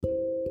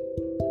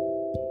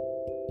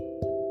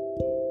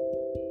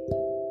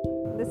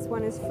This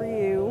one is for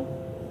you.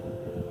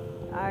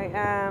 I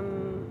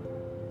am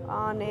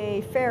on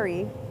a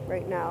ferry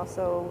right now,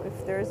 so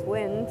if there's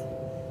wind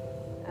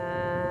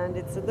and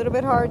it's a little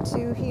bit hard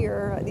to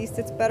hear, at least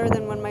it's better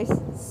than when my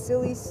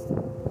silly,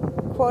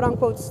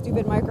 quote-unquote,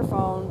 stupid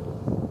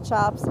microphone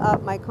chops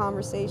up my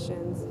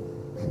conversations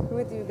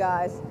with you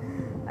guys.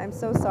 I'm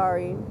so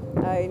sorry.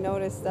 I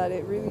noticed that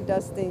it really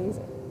does things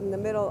in the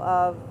middle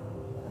of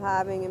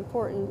having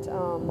important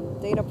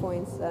data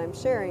points that I'm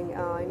sharing.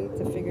 I need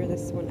to figure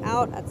this one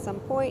out at some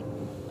point.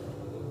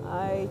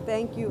 I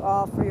thank you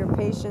all for your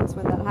patience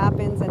when that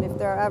happens, and if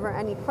there are ever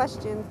any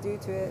questions due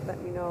to it,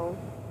 let me know.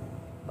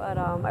 But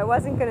I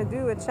wasn't going to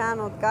do a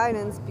channeled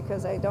guidance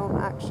because I don't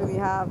actually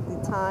have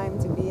the time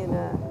to be in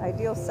an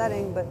ideal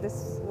setting, but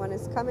this one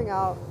is coming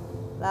out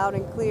loud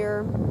and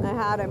clear. I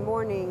had a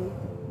morning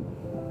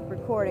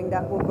recording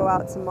that will go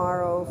out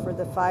tomorrow for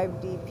the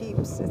 5D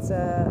peeps. It's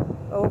a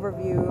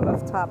overview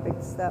of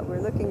topics that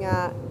we're looking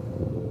at,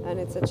 and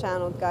it's a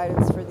channeled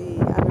guidance for the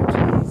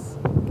energies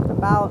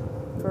about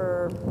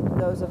for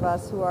those of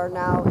us who are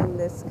now in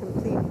this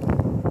complete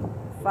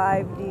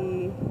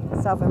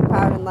 5D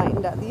self-empowered,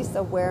 enlightened, at least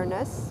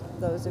awareness.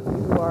 Those of you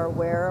who are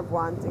aware of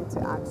wanting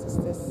to access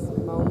this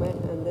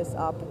moment and this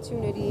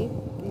opportunity,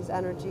 these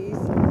energies.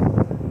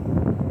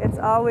 It's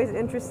always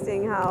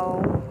interesting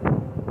how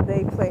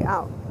they play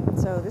out.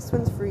 So this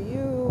one's for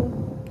you,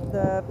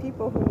 the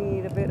people who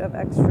need a bit of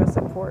extra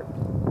support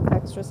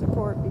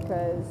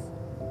because,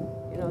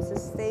 you know,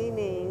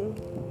 sustaining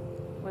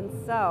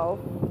oneself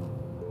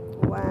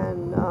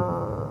when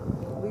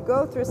we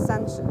go through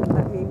ascension.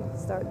 Let me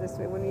start this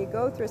way. When we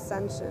go through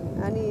ascension,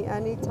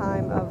 any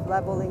time of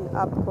leveling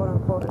up, quote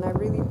unquote, and I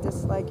really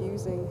dislike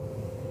using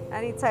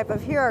any type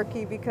of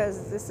hierarchy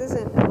because this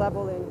isn't a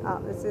leveling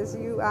up. This is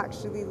you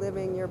actually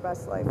living your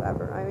best life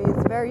ever. I mean,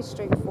 it's very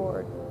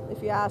straightforward.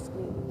 If you ask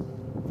me.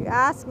 If you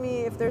ask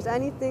me if there's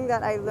anything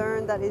that I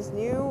learned that is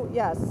new,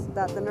 yes,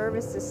 that the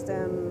nervous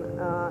system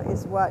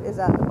is what is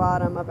at the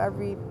bottom of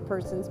every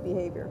person's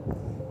behavior.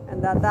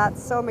 And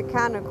that's so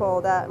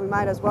mechanical that we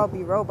might as well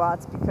be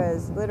robots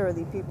because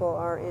literally people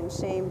are in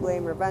shame,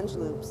 blame, revenge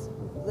loops.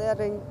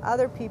 Letting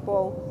other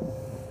people,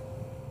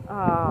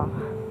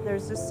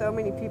 there's just so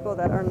many people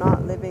that are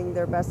not living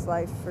their best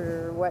life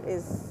for what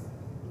is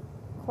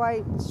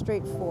quite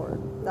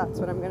straightforward. That's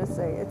what I'm going to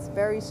say. It's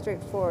very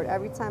straightforward.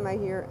 Every time I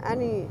hear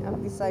any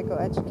of these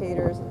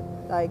psychoeducators,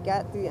 I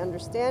get the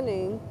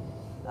understanding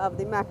of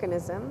the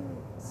mechanism.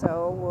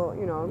 So we'll,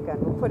 you know, again,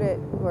 we'll put it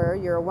where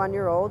you're a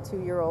 1-year-old,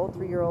 2-year-old,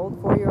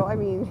 3-year-old, 4-year-old. I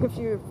mean, if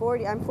you're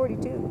 40, I'm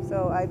 42.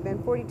 So I've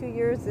been 42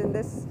 years in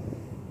this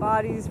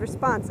body's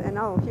response. And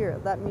oh, here,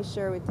 let me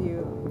share with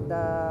you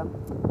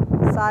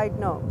the side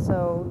note.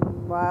 So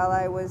while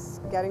I was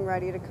getting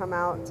ready to come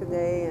out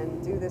today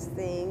and do this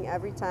thing,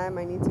 every time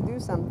I need to do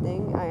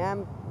something, I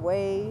am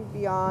way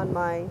beyond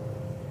my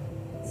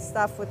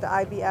stuff with the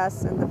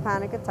IBS and the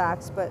panic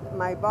attacks, but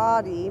my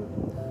body,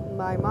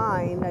 my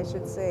mind, I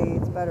should say,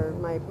 it's better,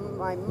 my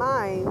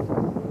mind,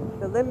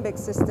 the limbic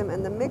system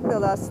and the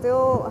amygdala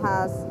still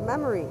has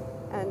memory,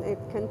 and it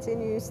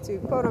continues to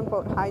quote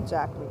unquote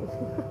hijack me.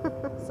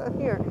 So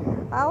here,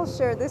 I'll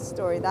share this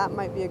story. That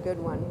might be a good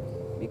one.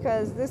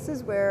 Because this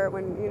is where,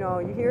 when you know,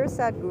 you hear a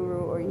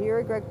Sadhguru, or you hear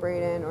a Greg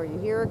Braden, or you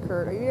hear a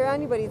Kurt, or you hear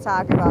anybody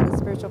talk about the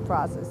spiritual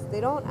process, they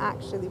don't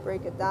actually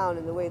break it down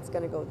in the way it's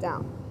going to go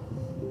down.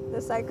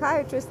 The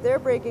psychiatrists, they're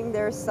breaking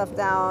their stuff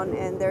down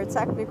in their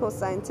technical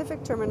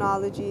scientific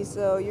terminology,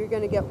 so you're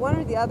going to get one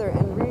or the other,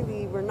 and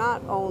really, we're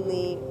not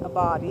only a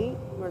body,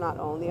 we're not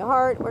only a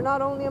heart, we're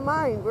not only a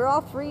mind, we're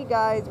all three,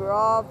 guys, we're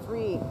all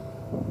three.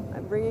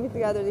 I'm bringing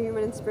together the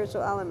human and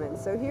spiritual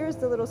elements. So here's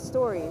the little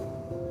story.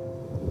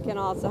 Can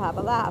also have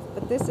a laugh,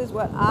 but this is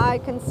what I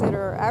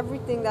consider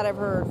everything that I've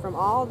heard from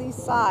all these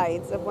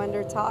sides of when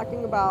they're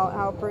talking about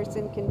how a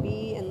person can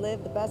be and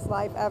live the best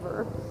life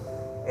ever.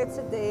 It's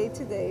a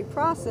day-to-day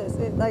process.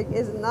 It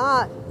is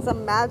not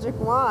some magic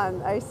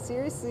wand. I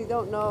seriously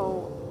don't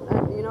know.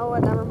 You know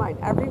what, never mind.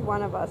 Every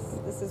one of us,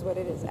 this is what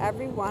it is.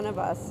 Every one of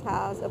us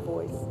has a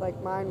voice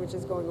like mine, which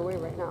is going away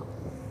right now.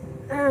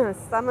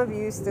 Some of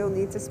you still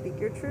need to speak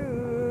your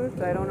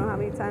truth. I don't know how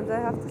many times I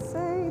have to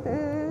say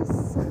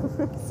this.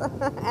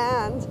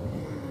 And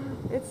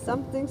it's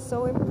something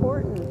so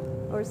important,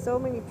 or so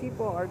many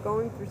people are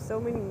going through so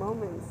many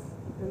moments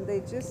and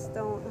they just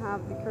don't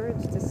have the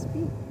courage to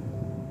speak.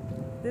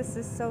 This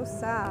is so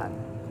sad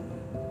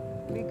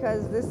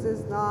because this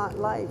is not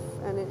life,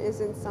 and it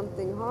isn't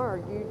something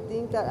hard. You'd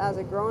think that as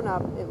a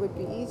grown-up it would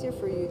be easier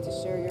for you to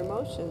share your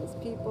emotions.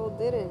 People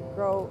didn't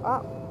grow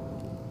up.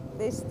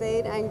 They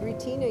stayed angry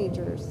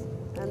teenagers,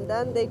 and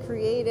then they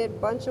created a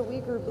bunch of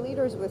weaker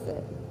bleeders with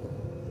it.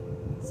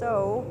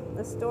 So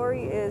the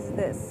story is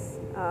this.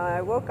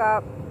 I woke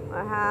up,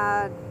 I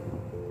had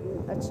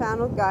a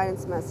channeled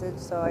guidance message,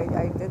 so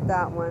I did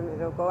that one.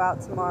 It'll go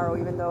out tomorrow,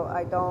 even though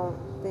I don't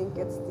think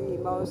it's the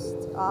most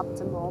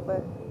optimal,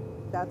 but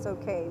that's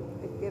okay.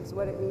 It gives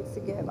what it needs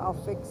to give. I'll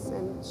fix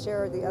and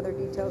share the other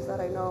details that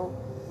I know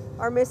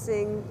are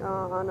missing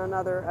on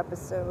another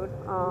episode.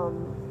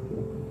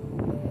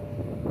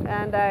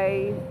 And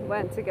I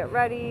went to get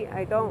ready.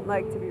 I don't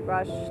like to be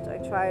rushed. I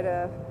try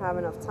to have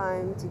enough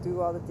time to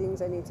do all the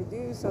things I need to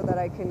do so that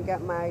I can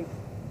get my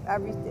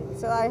everything.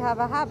 So I have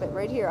a habit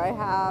right here. I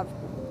have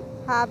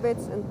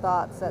habits and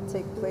thoughts that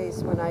take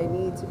place when I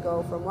need to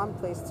go from one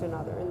place to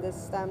another. And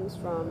this stems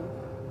from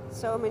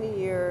so many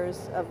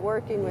years of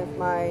working with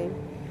my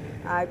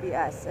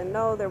IBS. And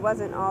no, there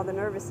wasn't all the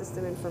nervous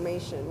system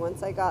information.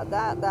 Once I got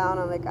that down,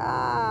 I'm like,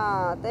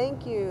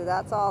 thank you.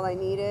 That's all I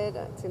needed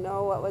to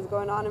know what was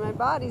going on in my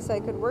body so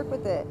I could work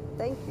with it.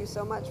 Thank you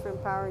so much for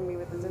empowering me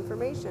with this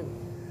information.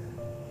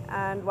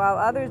 And while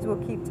others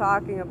will keep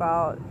talking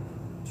about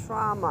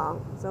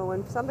trauma, so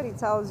when somebody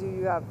tells you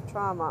you have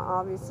trauma,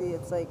 obviously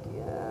it's like,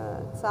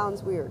 it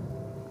sounds weird.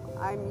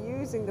 I'm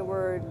using the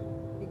word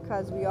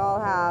because we all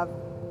have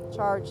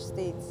charged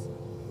states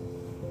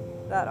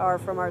that are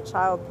from our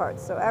child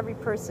parts. So every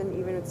person,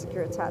 even with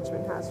secure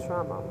attachment, has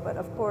trauma. But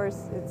of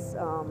course, it's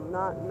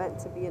not meant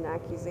to be an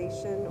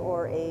accusation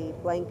or a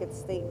blanket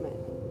statement,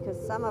 because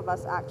some of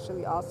us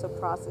actually also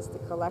process the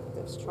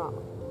collective's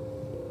trauma.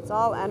 It's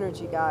all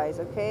energy, guys,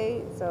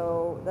 okay?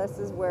 So this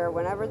is where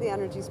whenever the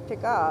energies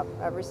pick up,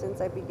 ever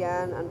since I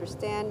began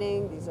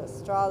understanding these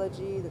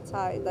astrology,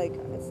 like,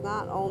 it's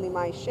not only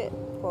my shit,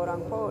 quote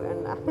unquote,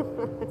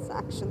 and it's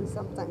actually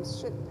sometimes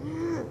shit.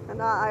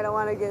 And I don't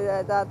want to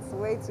get that's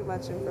way too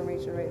much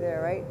information right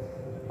there, right?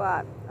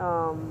 But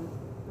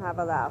have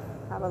a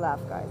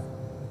laugh, guys.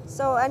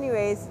 So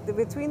anyways,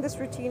 between this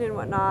routine and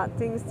whatnot,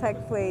 things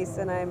take place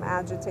and I'm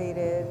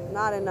agitated,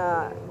 not in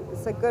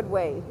it's a good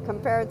way.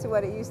 Compared to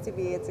what it used to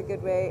be, it's a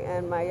good way.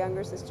 And my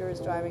younger sister is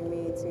driving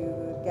me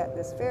to get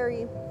this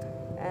ferry.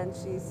 And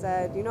she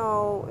said, you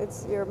know,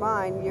 it's your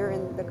mind, you're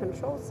in the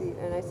control seat.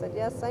 And I said,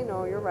 yes, I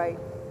know, you're right.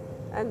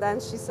 And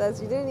then she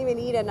says, you didn't even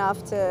eat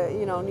enough to,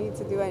 need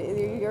to do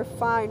anything. You're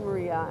fine,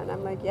 Maria. And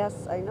I'm like,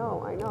 yes, I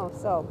know.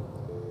 So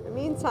in the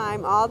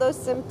meantime, all those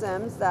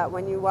symptoms that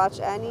when you watch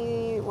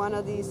any one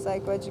of these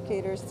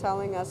psychoeducators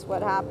telling us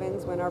what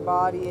happens when our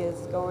body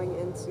is going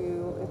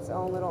into its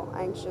own little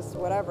anxious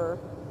whatever,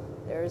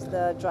 there's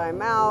the dry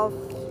mouth,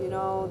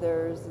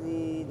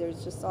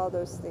 there's just all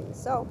those things.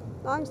 So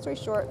long story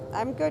short,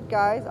 I'm good,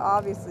 guys,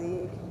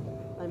 obviously.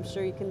 I'm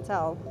sure you can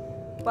tell.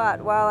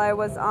 But while I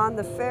was on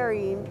the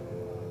ferry,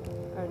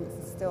 and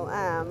still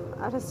am,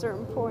 at a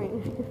certain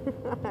point,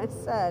 I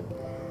said,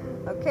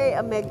 okay,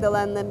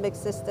 amygdala and limbic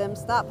system,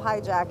 stop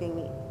hijacking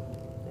me.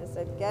 I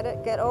said,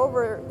 get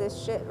over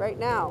this shit right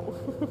now.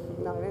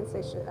 No, I didn't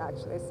say shit,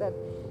 actually. I said,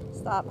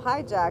 stop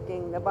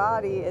hijacking. The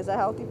body is a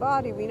healthy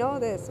body. We know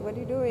this. What are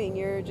you doing?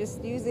 You're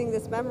just using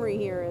this memory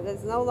here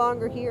that's no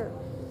longer here.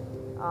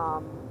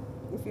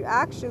 If you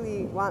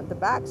actually want the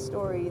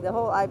backstory, the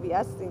whole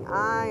IBS thing,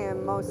 I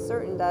am most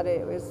certain that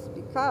it was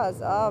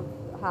because of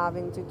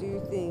having to do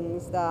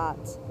things that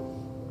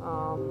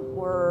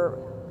were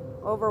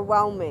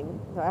overwhelming.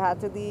 I had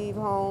to leave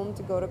home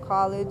to go to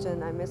college,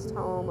 and I missed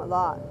home a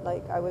lot.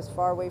 Like, I was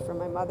far away from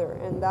my mother,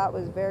 and that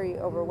was very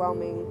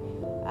overwhelming.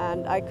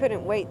 And I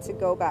couldn't wait to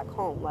go back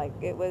home. Like,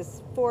 it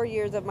was 4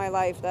 years of my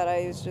life that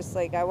I was just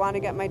like, I want to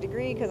get my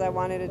degree because I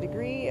wanted a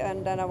degree,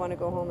 and then I want to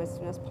go home as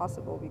soon as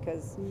possible,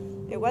 because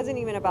it wasn't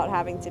even about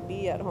having to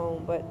be at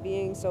home, but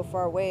being so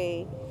far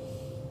away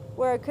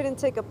where I couldn't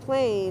take a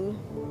plane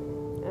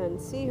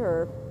and see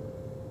her.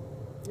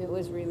 It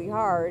was really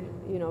hard,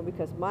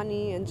 because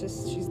money and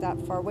just she's that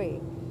far away.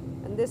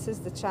 And this is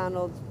the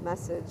channeled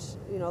message.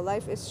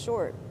 Life is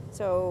short.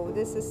 So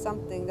this is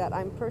something that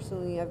I've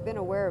been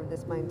aware of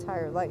this my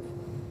entire life.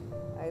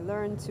 I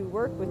learned to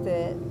work with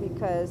it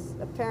because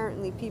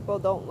apparently people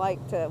don't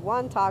like to,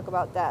 talk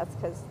about death,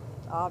 because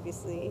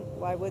obviously,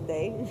 why would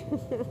they?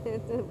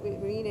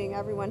 Meaning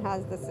everyone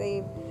has the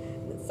same.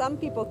 Some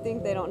people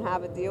think they don't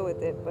have a deal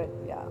with it, but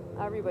yeah,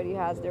 everybody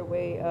has their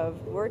way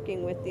of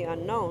working with the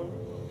unknown.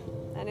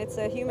 And it's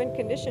a human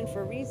condition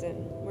for a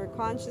reason. We're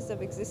conscious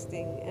of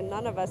existing, and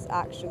none of us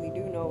actually do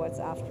know what's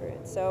after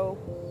it. So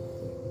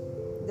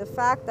the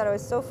fact that I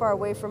was so far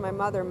away from my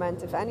mother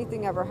meant if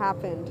anything ever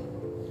happened,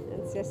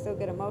 and see, I still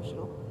get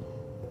emotional,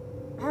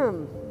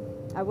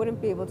 I wouldn't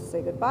be able to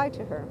say goodbye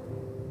to her.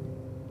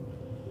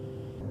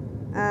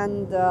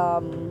 And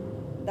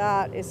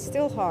that is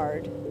still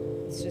hard.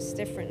 It's just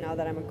different now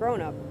that I'm a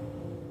grown-up.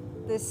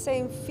 This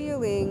same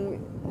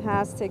feeling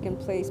has taken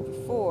place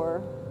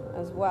before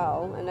as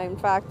well, and in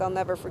fact I'll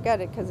never forget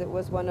it, because it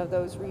was one of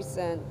those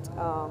recent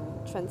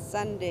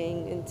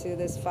transcending into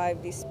this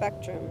 5D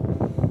spectrum.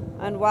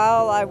 And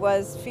while I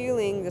was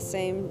feeling the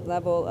same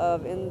level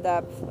of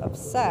in-depth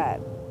upset,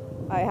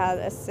 I had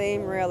a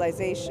same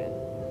realization.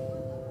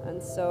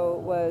 And so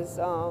it was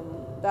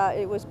that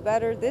it was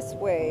better this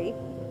way,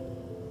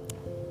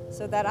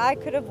 so that I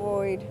could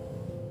avoid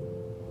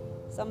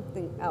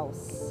something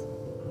else.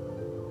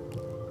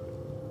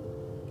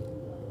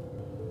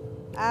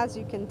 As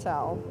you can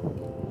tell,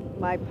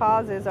 my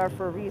pauses are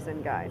for a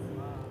reason, guys.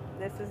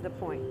 This is the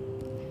point.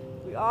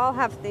 We all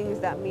have things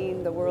that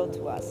mean the world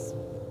to us.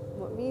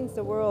 What means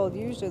the world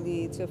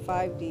usually to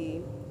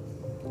 5D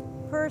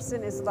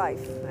person is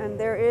life, and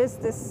there is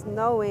this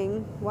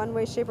knowing, one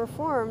way, shape, or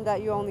form,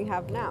 that you only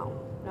have now.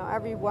 Now,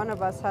 every one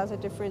of us has a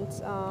different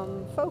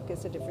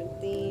focus, a different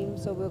theme,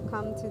 so we'll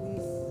come to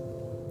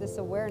this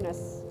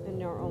awareness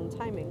in our own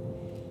timing.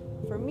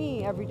 For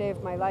me, every day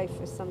of my life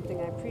is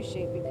something I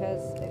appreciate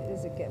because it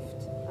is a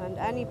gift. And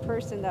any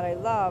person that I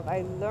love,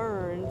 I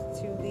learned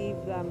to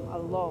leave them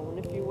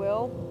alone, if you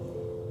will,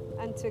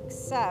 and to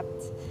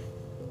accept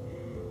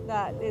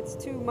that it's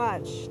too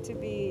much to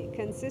be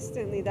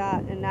consistently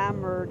that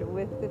enamored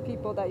with the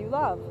people that you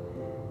love,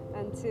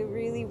 and to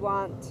really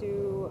want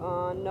to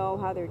know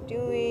how they're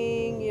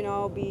doing,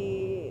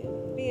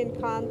 be in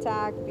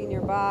contact, be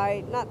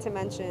nearby. Not to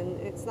mention,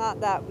 it's not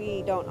that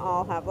we don't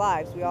all have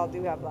lives. We all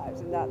do have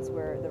lives, and that's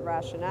where the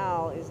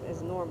rationale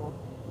is normal.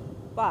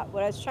 But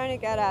what I was trying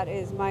to get at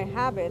is my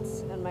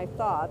habits and my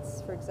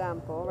thoughts, for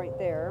example, right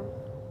there,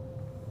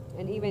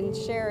 and even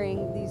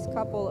sharing these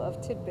couple of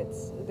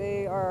tidbits,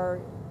 they are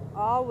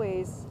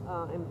always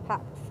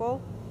impactful.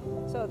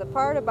 So the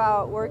part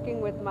about working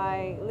with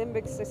my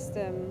limbic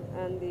system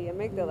and the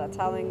amygdala,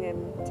 telling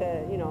them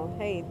to,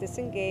 hey,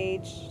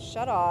 disengage,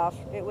 shut off,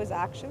 it was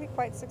actually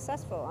quite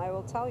successful, I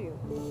will tell you.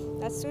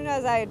 As soon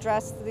as I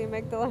addressed the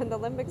amygdala and the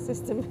limbic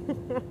system,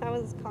 I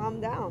was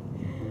calmed down.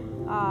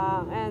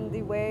 And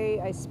the way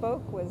I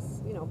spoke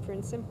was, pure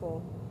and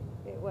simple.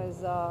 It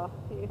was,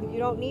 you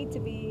don't need to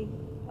be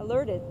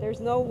alerted. There's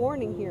no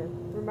warning here.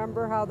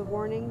 Remember how the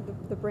warning,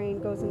 the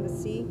brain goes into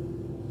C?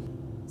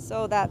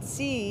 So that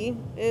C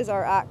is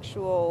our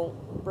actual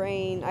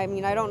brain. I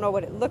mean, I don't know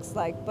what it looks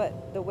like,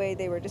 but the way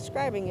they were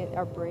describing it,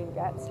 our brain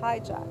gets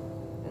hijacked.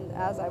 And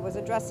as I was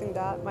addressing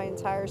that, my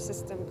entire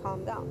system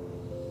calmed down.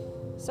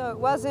 So it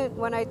wasn't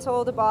when I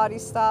told the body,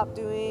 stop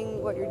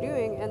doing what you're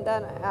doing, and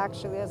then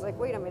actually I was like,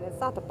 wait a minute, it's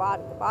not the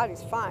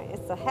body's fine,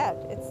 it's the head,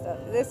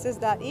 this is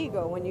that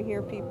ego. When you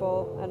hear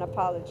people, and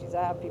apologies,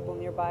 I have people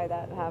nearby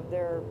that have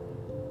their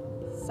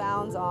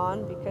sounds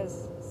on,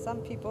 because some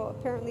people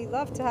apparently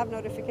love to have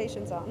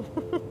notifications on.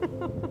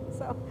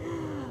 So,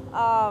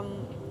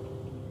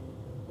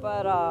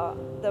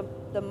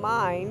 the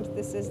mind,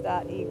 this is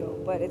that ego,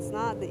 but it's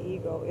not the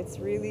ego, it's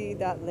really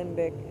that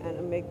limbic and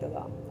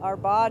amygdala. Our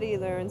body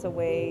learns a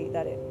way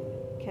that it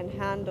can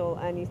handle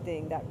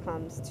anything that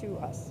comes to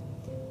us.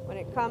 When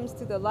it comes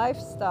to the life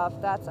stuff,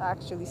 that's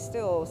actually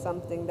still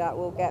something that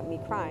will get me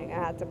crying. I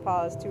had to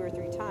pause 2 or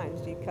 3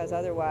 times because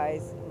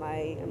otherwise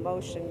my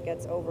emotion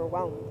gets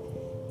overwhelmed.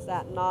 It's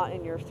that knot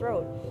in your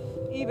throat.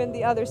 Even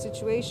the other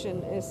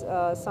situation is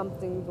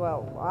something,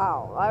 well,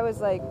 wow. I was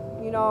like,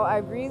 I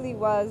really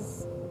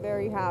was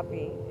very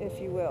happy,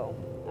 if you will,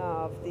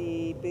 of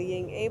the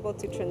being able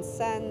to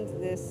transcend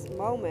this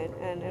moment.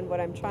 And what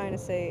I'm trying to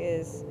say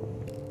is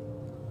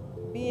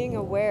being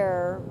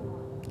aware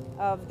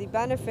of the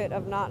benefit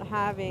of not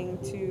having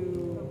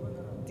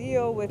to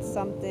deal with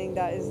something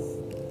that is,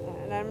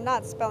 and I'm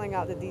not spelling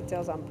out the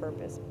details on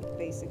purpose,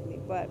 basically,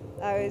 but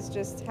I was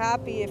just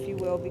happy, if you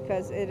will,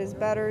 because it is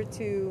better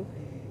to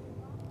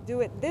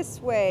do it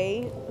this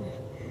way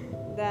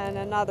than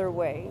another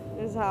way,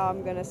 is how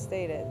I'm going to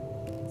state it.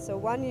 So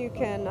one, you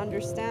can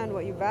understand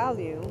what you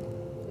value,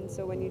 and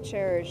so when you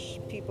cherish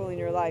people in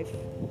your life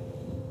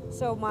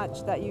so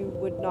much that you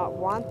would not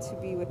want to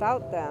be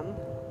without them,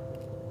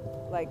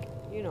 like,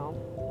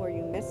 or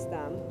you miss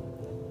them,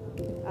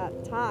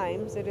 at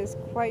times it is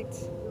quite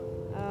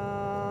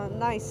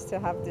nice to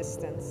have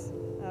distance.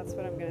 That's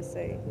what I'm going to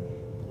say.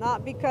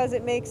 Not because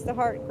it makes the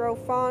heart grow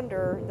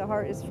fonder, the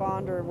heart is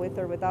fonder with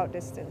or without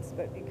distance,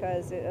 but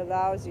because it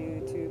allows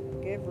you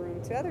to give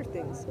room to other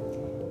things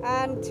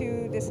and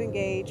to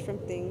disengage from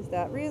things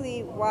that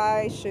really,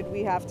 why should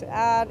we have to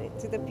add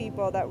to the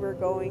people that we're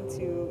going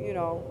to,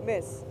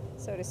 miss,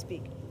 so to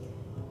speak.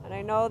 And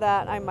I know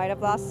that I might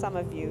have lost some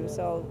of you,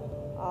 so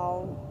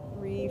I'll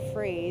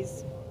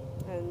rephrase.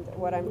 And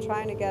what I'm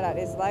trying to get at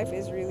is life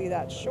is really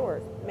that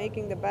short.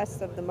 Making the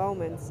best of the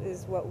moments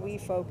is what we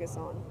focus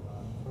on.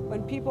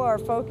 When people are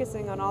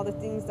focusing on all the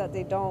things that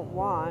they don't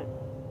want,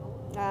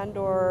 and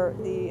or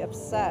the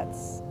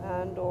upsets,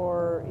 and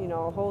or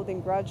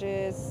holding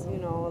grudges, a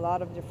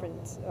lot of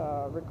different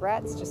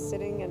regrets, just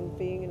sitting and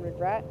being in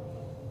regret,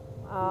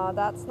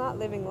 that's not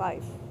living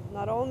life.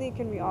 Not only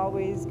can we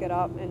always get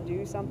up and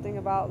do something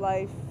about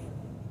life,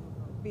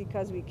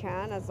 because we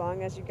can, as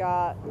long as you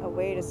got a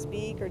way to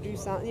speak or do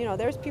something.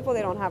 There's people,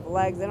 they don't have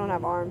legs, they don't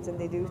have arms, and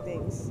they do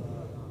things.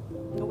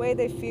 The way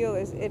they feel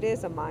it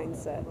is a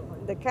mindset.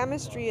 The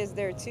chemistry is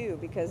there too,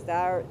 because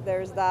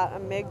there's that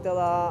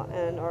amygdala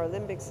and our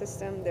limbic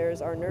system,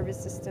 there's our nervous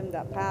system,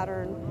 that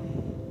pattern,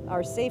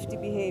 our safety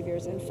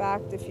behaviors. In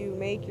fact, if you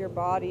make your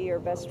body your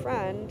best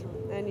friend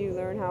and you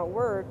learn how it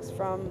works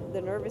from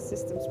the nervous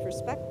system's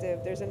perspective,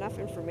 there's enough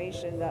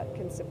information that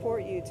can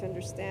support you to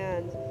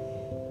understand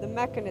the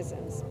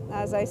mechanisms.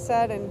 As I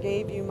said and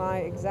gave you my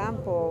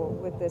example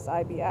with this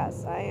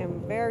IBS, I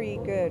am very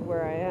good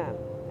where I am.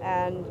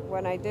 And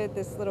when I did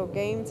this little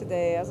game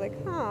today, I was like,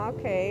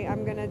 okay,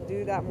 I'm going to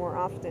do that more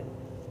often,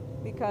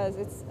 because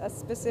it's a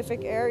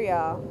specific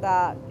area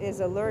that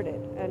is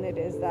alerted, and it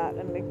is that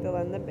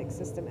amygdala and limbic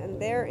system,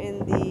 and they're in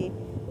the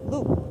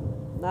loop.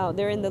 Now,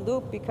 they're in the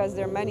loop because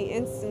there are many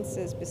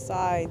instances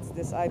besides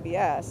this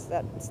IBS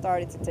that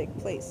started to take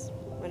place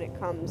when it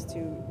comes to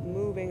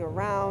moving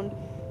around.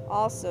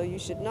 Also, you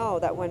should know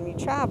that when we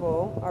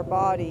travel, our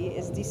body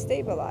is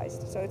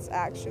destabilized. So it's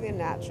actually a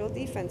natural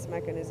defense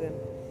mechanism.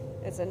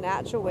 It's a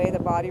natural way the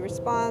body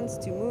responds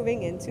to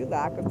moving into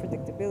lack of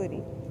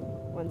predictability.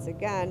 Once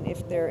again,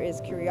 if there is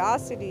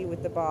curiosity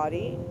with the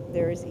body,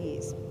 there is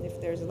ease.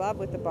 If there's love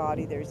with the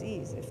body, there's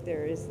ease. If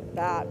there is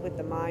that with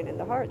the mind and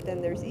the heart,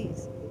 then there's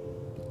ease.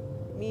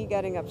 Me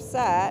getting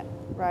upset,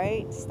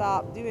 right?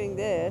 Stop doing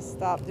this,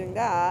 stop doing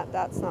that,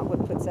 that's not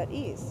what puts at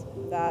ease.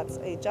 That's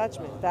a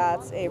judgment,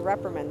 that's a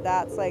reprimand,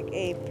 that's like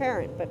a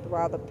parent. But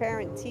while the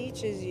parent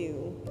teaches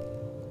you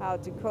how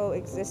to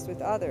coexist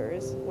with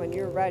others, when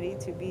you're ready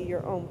to be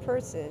your own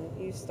person,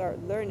 you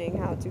start learning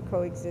how to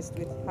coexist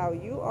with how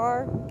you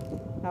are,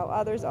 how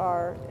others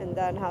are, and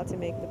then how to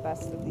make the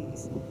best of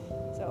these.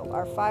 So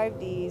our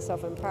 5D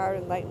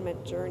self-empowered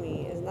enlightenment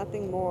journey is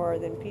nothing more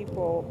than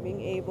people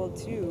being able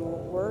to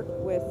work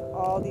with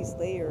all these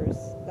layers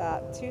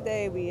that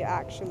today we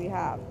actually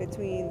have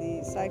between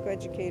the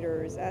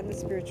psychoeducators and the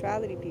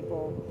spirituality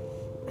people.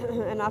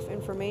 Enough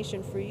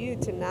information for you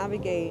to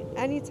navigate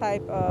any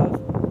type of,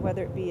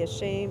 whether it be a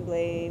shame,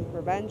 blame,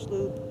 revenge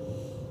loop,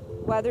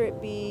 whether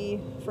it be,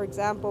 for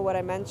example, what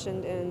I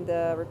mentioned in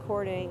the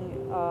recording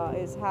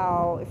is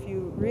how, if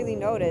you really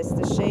notice,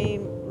 the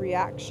shame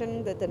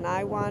reaction, the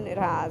deny one, it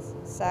has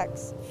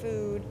sex,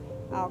 food,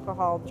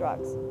 alcohol,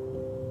 drugs.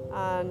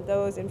 And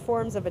those in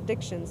forms of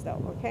addictions,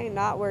 though, okay?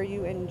 Not where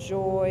you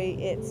enjoy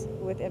it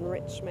with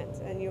enrichment.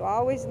 And you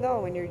always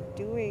know when you're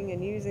doing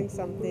and using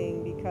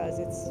something because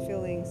it's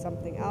filling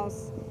something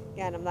else.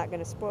 Again, I'm not going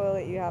to spoil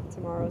it. You have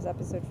tomorrow's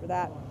episode for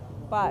that.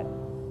 But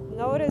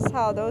notice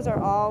how those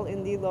are all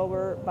in the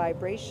lower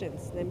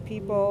vibrations. Then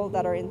people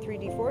that are in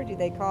 3D, 4D,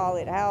 they call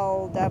it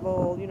hell,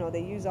 devil,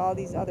 they use all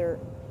these other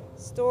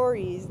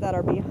stories that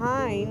are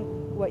behind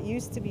what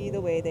used to be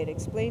the way they'd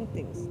explain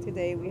things.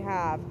 Today we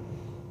have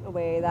a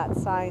way that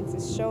science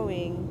is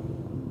showing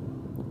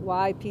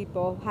why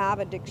people have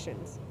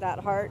addictions, that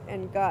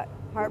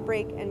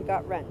heartbreak and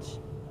gut wrench.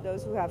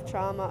 Those who have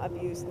trauma,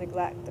 abuse,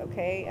 neglect,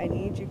 okay? I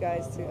need you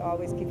guys to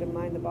always keep in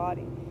mind the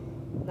body.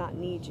 Not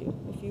need you.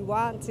 If you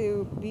want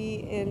to be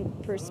in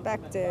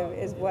perspective,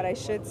 is what I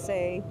should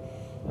say,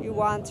 you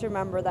want to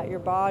remember that your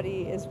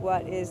body is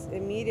what is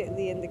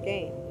immediately in the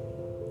game.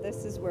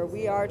 This is where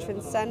we are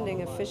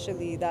transcending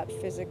officially that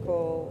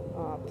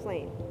physical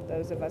plane,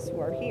 those of us who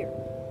are here.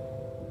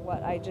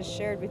 What I just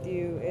shared with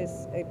you is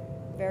a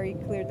very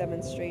clear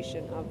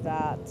demonstration of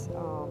that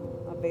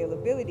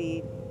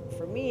availability.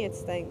 For me,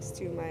 it's thanks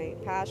to my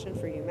passion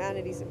for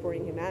humanity,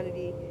 supporting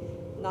humanity,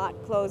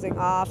 not closing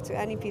off to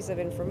any piece of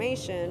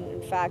information.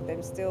 In fact,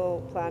 I'm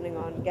still planning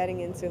on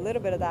getting into a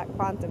little bit of that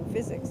quantum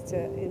physics to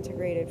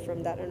integrate it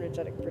from that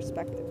energetic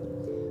perspective.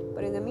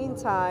 But in the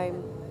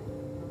meantime,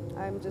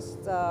 I'm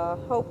just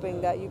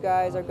hoping that you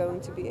guys are going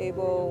to be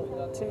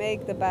able to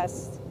make the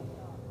best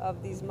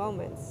of these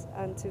moments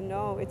and to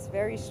know it's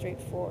very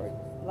straightforward.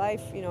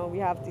 Life, we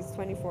have these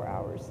 24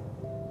 hours.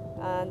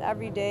 And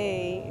every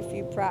day, if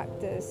you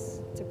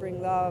practice to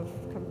bring love,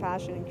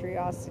 compassion, and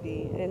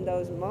curiosity in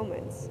those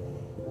moments,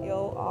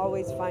 you'll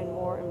always find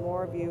more and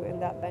more of you in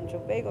that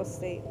ventral vagal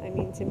state. I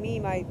mean, to me,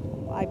 my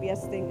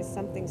IBS thing is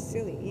something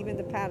silly. Even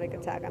the panic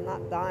attack, I'm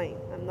not dying.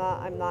 I'm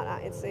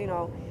not, it's,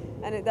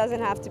 and it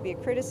doesn't have to be a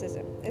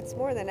criticism. It's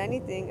more than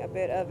anything a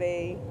bit of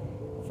a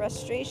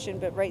frustration,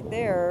 but right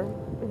there,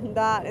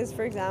 that is,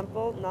 for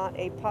example, not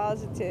a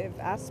positive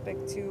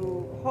aspect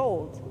to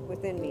hold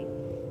within me.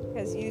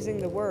 Because using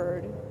the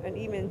word and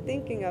even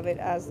thinking of it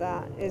as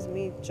that is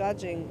me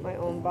judging my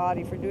own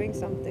body for doing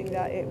something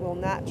that it will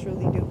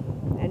naturally do.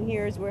 And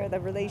here's where the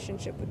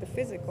relationship with the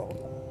physical,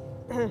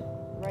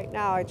 right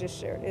now I just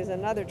shared, is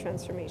another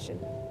transformation.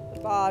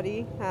 The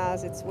body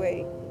has its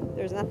way.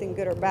 There's nothing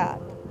good or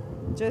bad.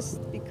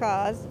 Just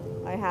because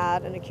I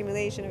had an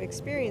accumulation of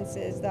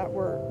experiences that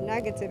were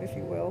negative, if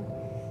you will,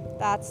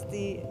 that's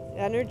the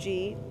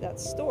energy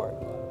that's stored.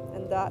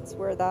 And that's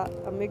where that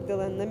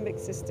amygdala and limbic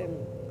system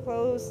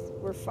closed.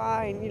 We're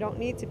fine. You don't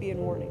need to be in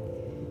mourning.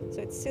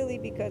 So it's silly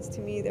because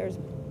to me there's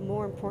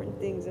more important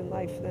things in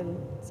life than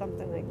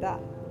something like that.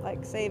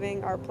 Like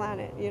saving our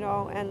planet,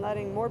 and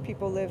letting more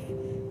people live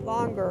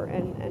longer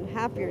and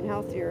happier and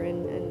healthier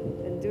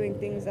and doing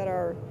things that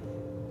are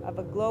of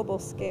a global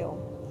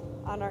scale.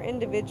 On our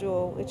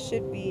individual, it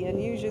should be,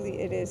 and usually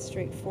it is,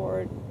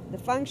 straightforward. The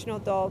functional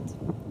adult,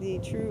 the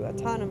true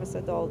autonomous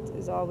adult,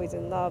 is always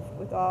in love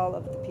with all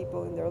of the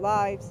people in their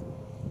lives,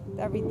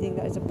 everything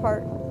that is a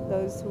part,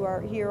 those who are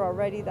here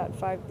already, that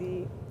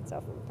 5D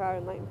self-empowered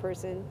enlightened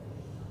person.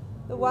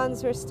 The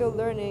ones who are still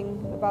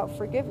learning about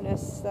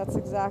forgiveness, that's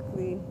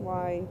exactly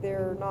why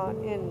they're not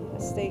in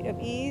a state of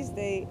ease.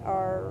 They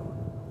are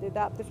the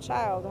adaptive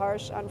child,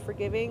 harsh,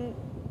 unforgiving.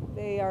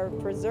 They are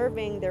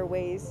preserving their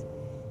ways.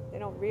 They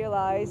don't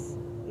realize,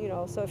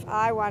 so if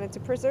I wanted to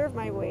preserve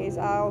my ways,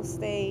 I'll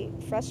stay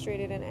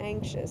frustrated and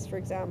anxious, for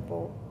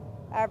example,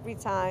 every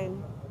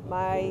time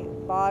my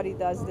body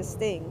does this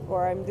thing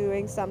or I'm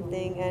doing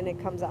something and it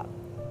comes up.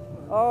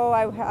 oh,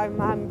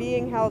 I'm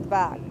being held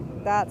back.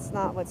 That's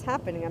not what's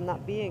happening. I'm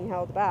not being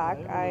held back.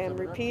 I am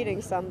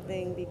repeating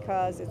something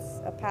because it's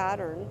a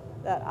pattern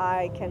that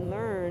I can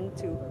learn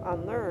to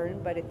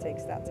unlearn, but it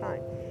takes that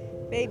time.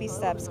 Baby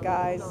steps,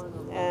 guys.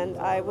 And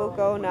I will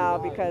go now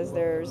because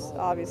there's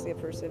obviously a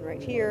person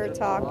right here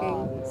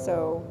talking.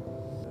 So,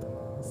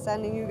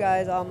 sending you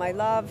guys all my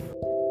love.